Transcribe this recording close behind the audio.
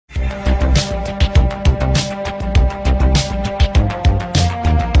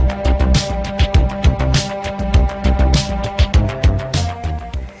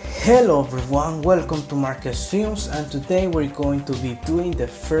Hello everyone, welcome to Markez Films, and today we're going to be doing the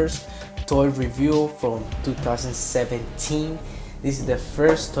first toy review from 2017. This is the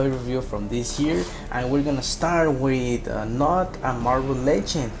first toy review from this year, and we're gonna start with not a Marvel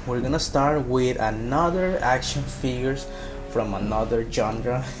Legend. We're gonna start with another action figures from another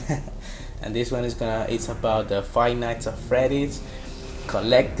genre. And this one it's about the Five Nights at Freddy's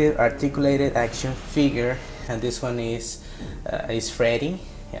collected articulated action figure, and this one is Freddy.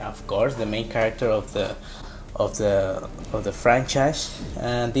 Yeah, of course, the main character of the franchise.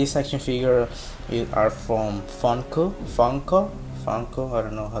 And these action figures are from Funko. I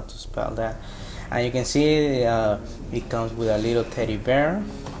don't know how to spell that. And you can see it comes with a little teddy bear.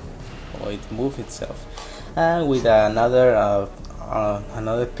 It moves itself, and with another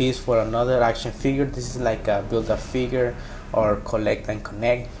piece for another action figure. This is like a build a figure or collect and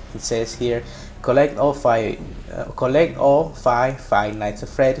connect. It says here, collect all five Five Nights at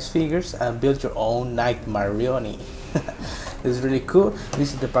Freddy's figures and build your own Nightmare Rioni. This is really cool.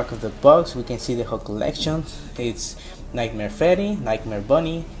 This is the back of the box. We can see the whole collection. It's Nightmare Freddy, Nightmare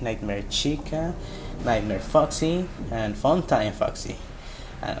Bunny, Nightmare Chica, Nightmare Foxy, and Funtime Foxy,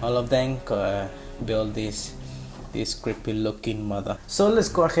 and all of them build this creepy looking mother. So let's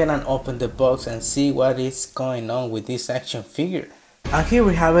go ahead and open the box and see what is going on with this action figure. And here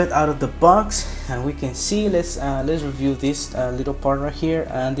we have it out of the box, and we can see, let's review this little part right here.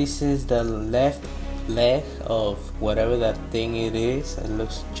 And this is the left leg of whatever that thing it is. It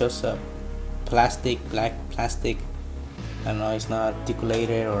looks just a black plastic. I know it's not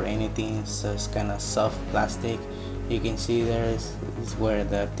articulated or anything, it's just kind of soft plastic. You can see there is where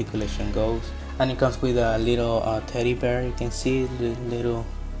the articulation goes, and it comes with a little teddy bear. You can see the little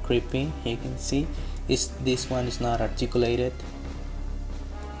creepy. You can see this one is not articulated.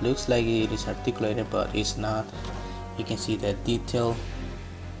 Looks like it is articulated, but it's not. You can see the detail.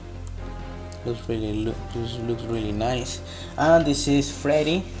 Looks really nice. And this is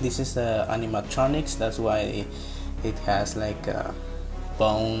Freddy. This is the animatronics. That's why it has like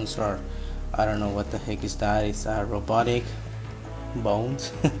bones, or I don't know what the heck is that. It's robotic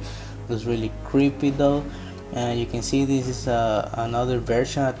bones. Looks really creepy though. And you can see this is another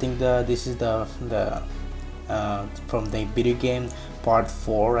version. I think this is the from the video game part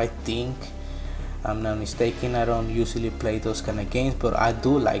 4, I think. I'm not mistaken. I don't usually play those kind of games, but I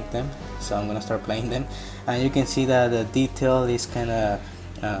do like them, so I'm gonna start playing them. And you can see that the detail is kind of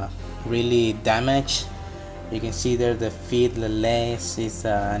really damaged. You can see there the feet, the legs is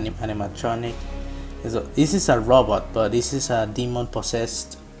animatronic. This is a robot, but this is a demon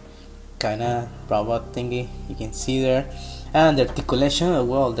possessed kind of robot thingy. You can see there. And the articulation,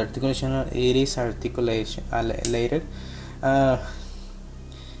 well, the articulation, it is articulated.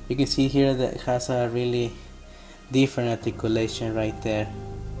 You can see here that it has a really different articulation right there.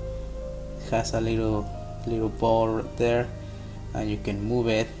 It has a little ball right there, and you can move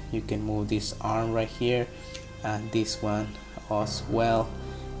it. You can move this arm right here, and this one as well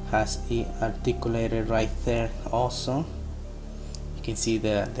has it articulated right there also. You can see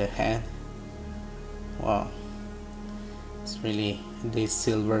the hand. Wow, it's really, this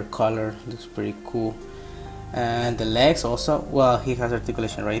silver color looks pretty cool. And the legs also, well, he has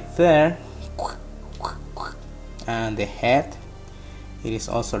articulation right there. And the head, it is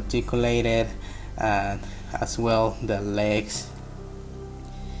also articulated, and as well the legs.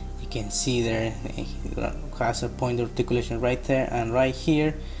 You can see there he has a point of articulation right there, and right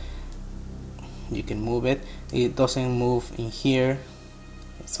here you can move it. It doesn't move in here,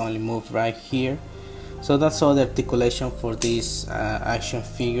 it's only moved right here. So that's all the articulation for this action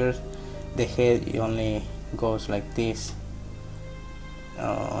figure. The head only goes like this,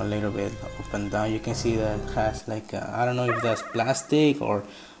 a little bit up and down. You can see that it has like I don't know if that's plastic or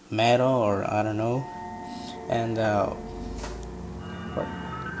metal, or I don't know. And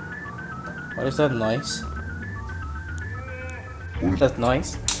what is that noise? What is that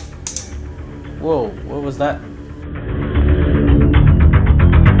noise? Whoa, what was that?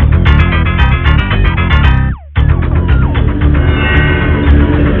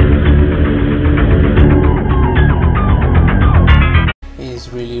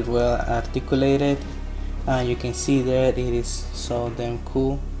 Really well articulated, and you can see that it is so damn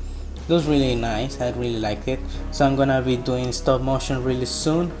cool. It was really nice. I really like it. So I'm gonna be doing stop motion really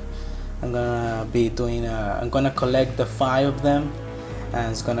soon. I'm gonna collect the 5 of them,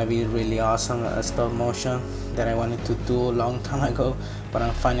 and it's gonna be really awesome. Stop motion that I wanted to do a long time ago, but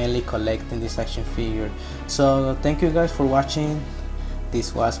I'm finally collecting this action figure. So thank you guys for watching.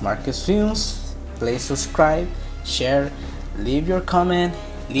 This was Markez Films. Please subscribe, share, leave your comment,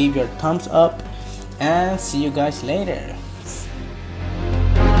 leave your thumbs up, and see you guys later.